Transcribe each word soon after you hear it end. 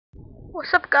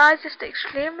What's up guys, it's the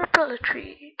Extreme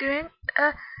Repository doing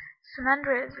a San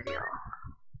Andreas video.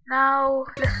 Now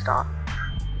let's start.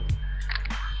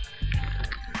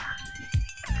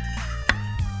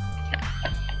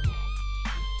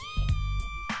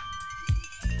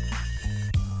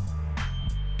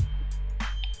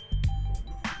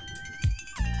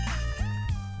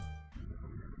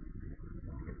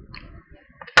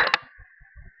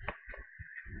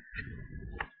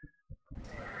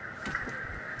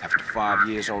 After 5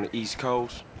 years on the East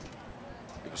Coast,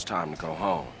 it was time to go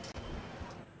home.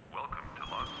 Welcome to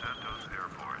Los Santos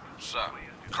Airport. What's up?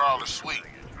 Carl is sweet.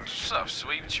 What's up,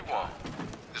 sweet? What you want?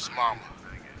 This mama.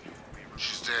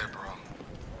 She's dead, bro.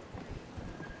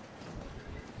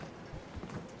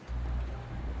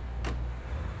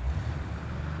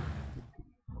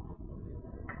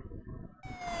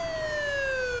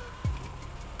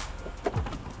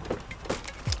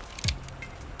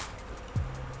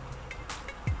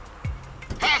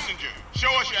 Passenger, show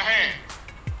us your hand.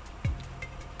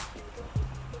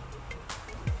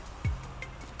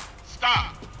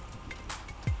 Stop.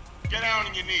 Get down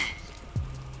on your knees.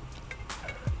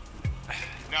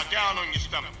 Now down on your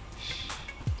stomach.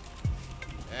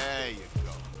 There you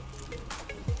go.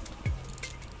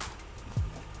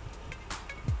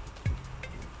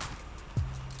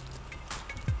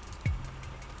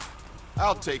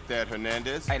 I'll take that,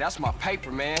 Hernandez. Hey, that's my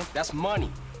paper, man. That's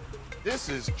money. This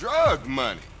is drug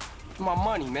money. It's my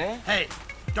money, man. Hey,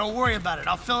 don't worry about it.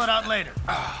 I'll fill it out later.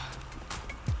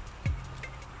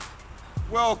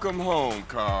 Welcome home,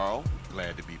 Carl.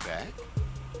 Glad to be back.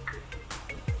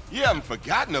 You haven't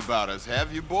forgotten about us,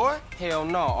 have you, boy? Hell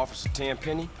no, Officer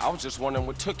Tenpenny. I was just wondering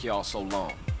what took y'all so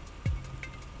long.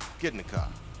 Get in the car.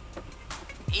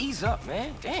 Ease up,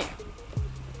 man. Damn.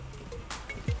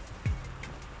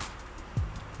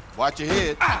 Watch your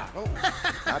head. Oh,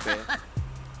 my bad.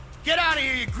 Get out of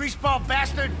here, you greaseball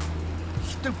bastard!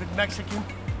 Stupid Mexican.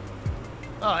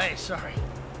 Oh, hey, sorry.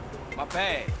 My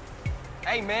bag.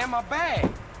 Hey, man, my bag.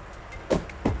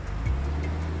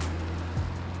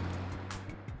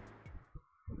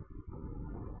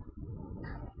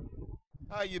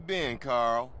 How you been,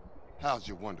 Carl? How's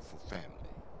your wonderful family?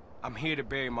 I'm here to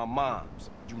bury my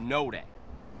moms. You know that.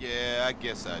 Yeah, I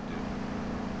guess I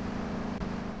do.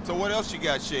 So what else you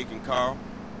got shaking, Carl?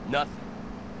 Nothing.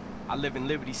 I live in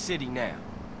Liberty City now.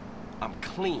 I'm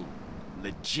clean.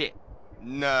 Legit.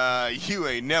 Nah, you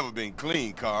ain't never been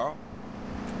clean, Carl.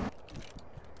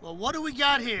 Well, what do we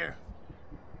got here?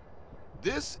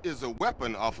 This is a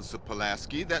weapon, Officer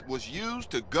Pulaski, that was used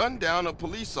to gun down a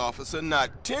police officer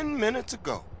not 10 minutes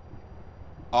ago.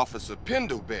 Officer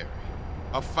Pendlebury.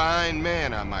 A fine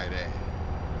man, I might add.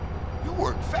 You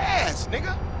work fast,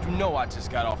 nigga. You know I just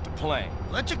got off the plane.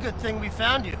 Well, that's a good thing we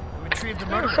found you and retrieved the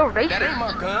You're murderer. so racist. That ain't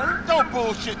my gun. Don't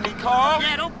bullshit me, Carl.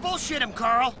 Yeah, don't bullshit him,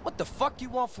 Carl. What the fuck you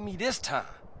want from me this time?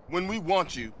 When we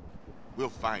want you, we'll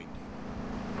find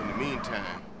you. In the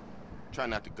meantime, try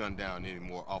not to gun down any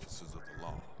more officers of the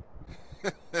law.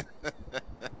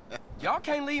 Y'all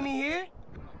can't leave me here.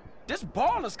 This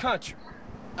baller's country.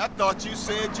 I thought you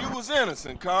said you was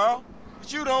innocent, Carl.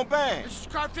 But you don't bang. This is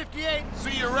car 58.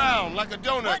 See you around like a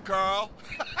donut, What? Carl.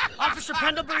 Officer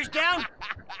Pendlebury's down.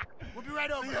 We'll be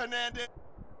right over. See, Hernandez.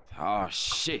 Oh,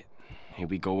 shit. Here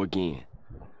we go again.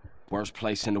 Worst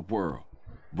place in the world.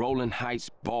 Rolling Heights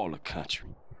baller country.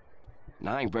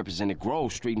 Now, I ain't represented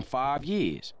Grove Street in 5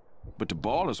 years. But the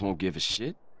ballers won't give a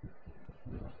shit.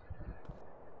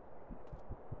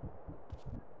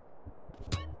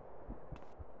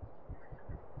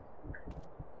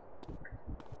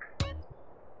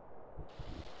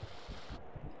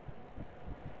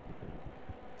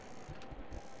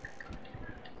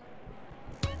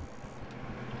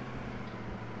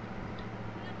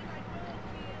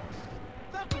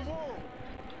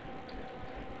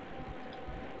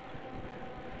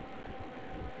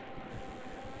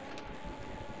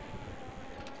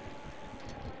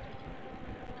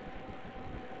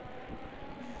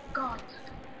 God.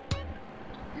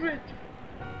 Rid.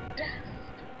 Death.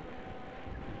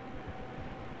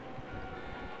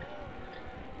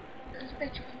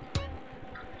 Respect you.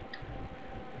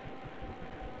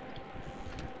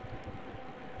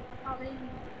 Oh, baby.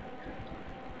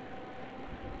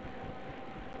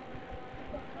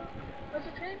 What's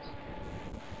the trains?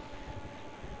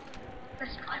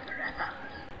 Let's drive forever.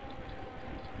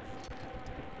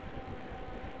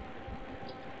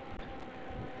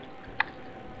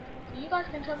 You guys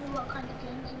can tell me what kind of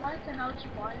games you like and I'll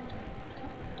keep buying them.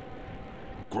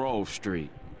 Grove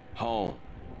Street. Home.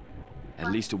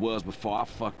 At least it was before I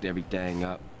fucked everything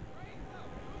up.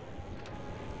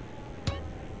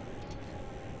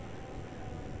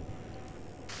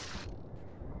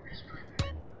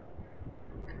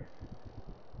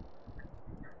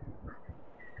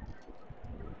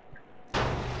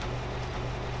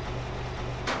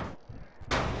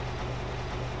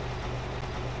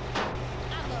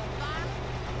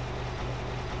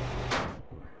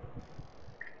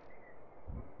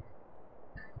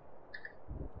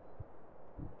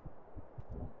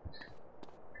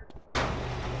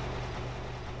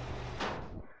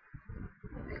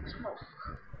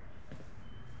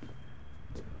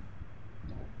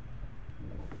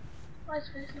 Why his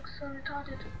face looks so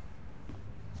retarded?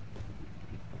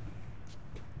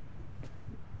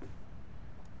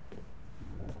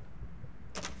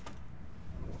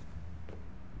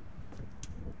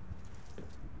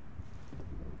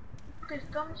 Look at his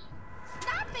thumbs.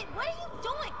 Stop it! What are you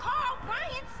doing, Carl?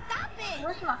 Brian, stop it!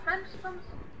 Where's my friend's thumbs?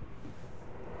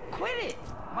 Quit it!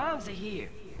 Moms are here.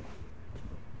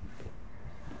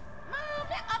 Mom,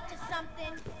 they're up to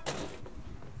something.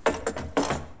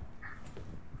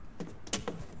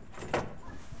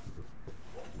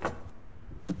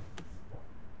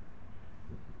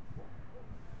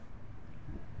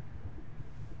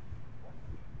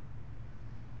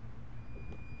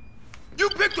 You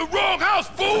picked the wrong house,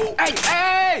 fool!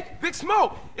 Hey! Big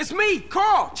Smoke! It's me,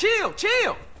 Carl! Chill!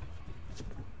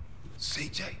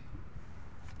 CJ?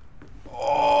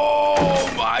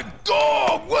 Oh, my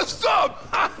dog! What's up?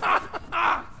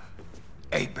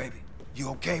 Hey, baby, you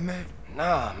okay, man?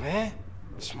 Nah, man.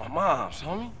 It's my mom's,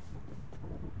 homie.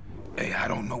 Hey, I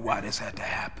don't know why this had to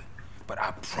happen, but I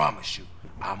promise you,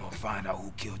 I'm gonna find out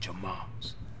who killed your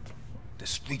moms. The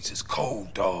streets is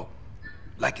cold, dog.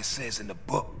 Like it says in the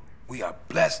book, we are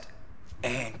blessed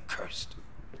and cursed.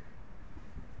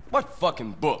 What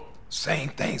fucking book? Same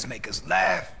things make us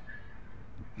laugh,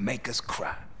 make us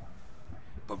cry.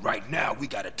 But right now, we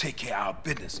gotta take care of our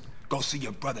business. Go see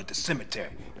your brother at the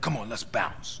cemetery. Come on, let's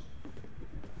bounce.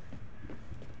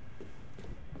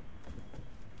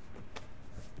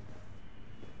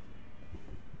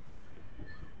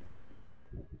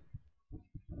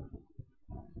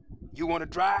 You wanna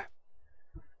drive?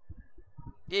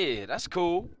 Yeah, that's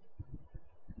cool.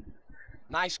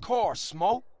 Nice car,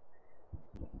 Smoke.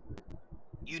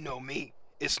 You know me.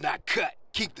 It's not cut.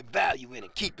 Keep the value in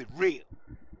it. Keep it real.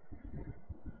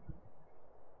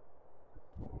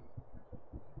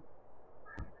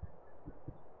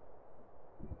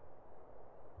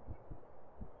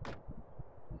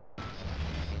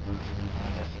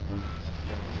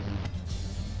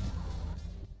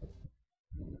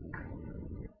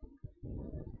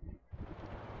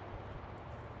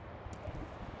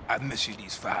 I've missed you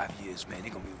these 5 years, man.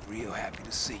 They're gonna be real happy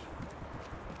to see you.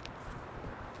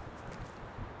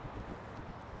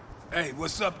 Hey,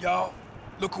 what's up, y'all?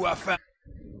 Look who I found.